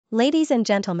Ladies and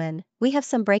gentlemen, we have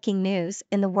some breaking news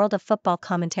in the world of football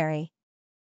commentary.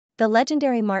 The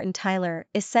legendary Martin Tyler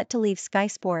is set to leave Sky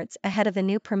Sports ahead of the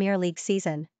new Premier League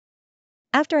season.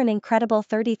 After an incredible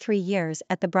 33 years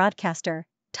at the broadcaster,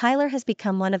 Tyler has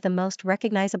become one of the most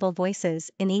recognizable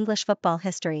voices in English football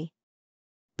history.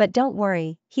 But don't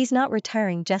worry, he's not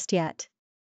retiring just yet.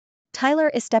 Tyler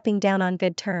is stepping down on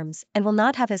good terms and will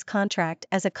not have his contract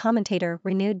as a commentator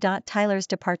renewed. Tyler's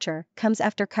departure comes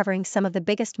after covering some of the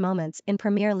biggest moments in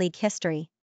Premier League history.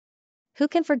 Who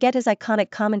can forget his iconic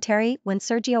commentary when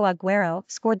Sergio Aguero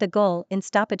scored the goal in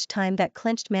stoppage time that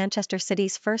clinched Manchester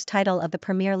City's first title of the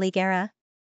Premier League era?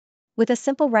 With a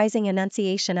simple rising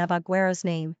enunciation of Aguero's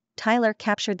name, Tyler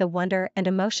captured the wonder and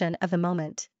emotion of the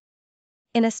moment.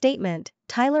 In a statement,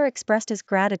 Tyler expressed his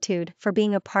gratitude for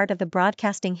being a part of the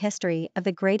broadcasting history of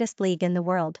the greatest league in the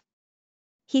world.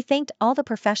 He thanked all the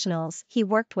professionals he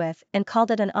worked with and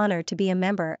called it an honor to be a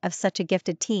member of such a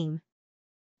gifted team.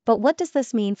 But what does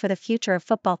this mean for the future of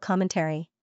football commentary?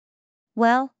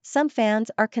 Well, some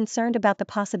fans are concerned about the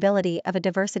possibility of a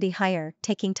diversity hire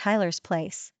taking Tyler's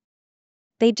place.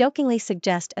 They jokingly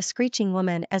suggest a screeching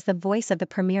woman as the voice of the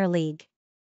Premier League.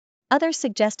 Others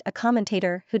suggest a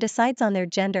commentator who decides on their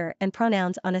gender and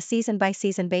pronouns on a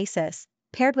season-by-season basis,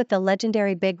 paired with the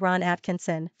legendary Big Ron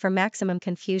Atkinson for maximum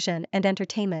confusion and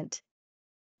entertainment.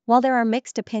 While there are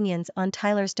mixed opinions on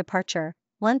Tyler's departure,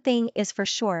 one thing is for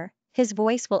sure, his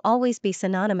voice will always be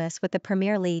synonymous with the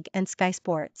Premier League and Sky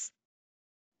Sports.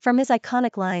 From his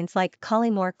iconic lines like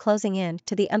Collymore closing in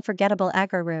to the unforgettable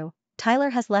Aguero, Tyler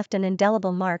has left an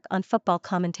indelible mark on football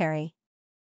commentary.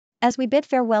 As we bid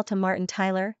farewell to Martin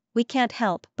Tyler, we can't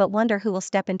help but wonder who will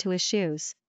step into his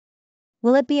shoes.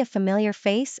 Will it be a familiar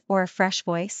face or a fresh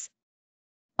voice?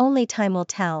 Only time will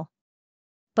tell.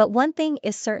 But one thing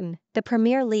is certain, the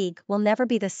Premier League will never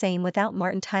be the same without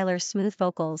Martin Tyler's smooth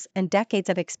vocals and decades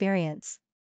of experience.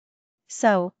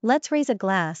 So, let's raise a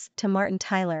glass to Martin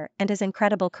Tyler and his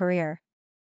incredible career.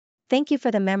 Thank you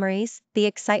for the memories, the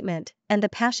excitement, and the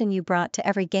passion you brought to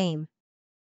every game.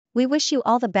 We wish you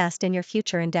all the best in your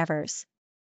future endeavors.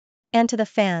 And to the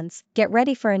fans, get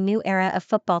ready for a new era of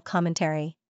football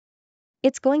commentary.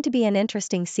 It's going to be an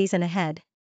interesting season ahead.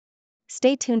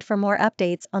 Stay tuned for more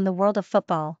updates on the world of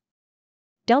football.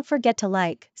 Don't forget to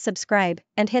like, subscribe,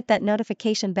 and hit that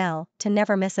notification bell to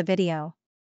never miss a video.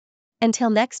 Until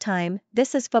next time,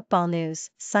 this is Football News,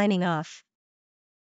 signing off.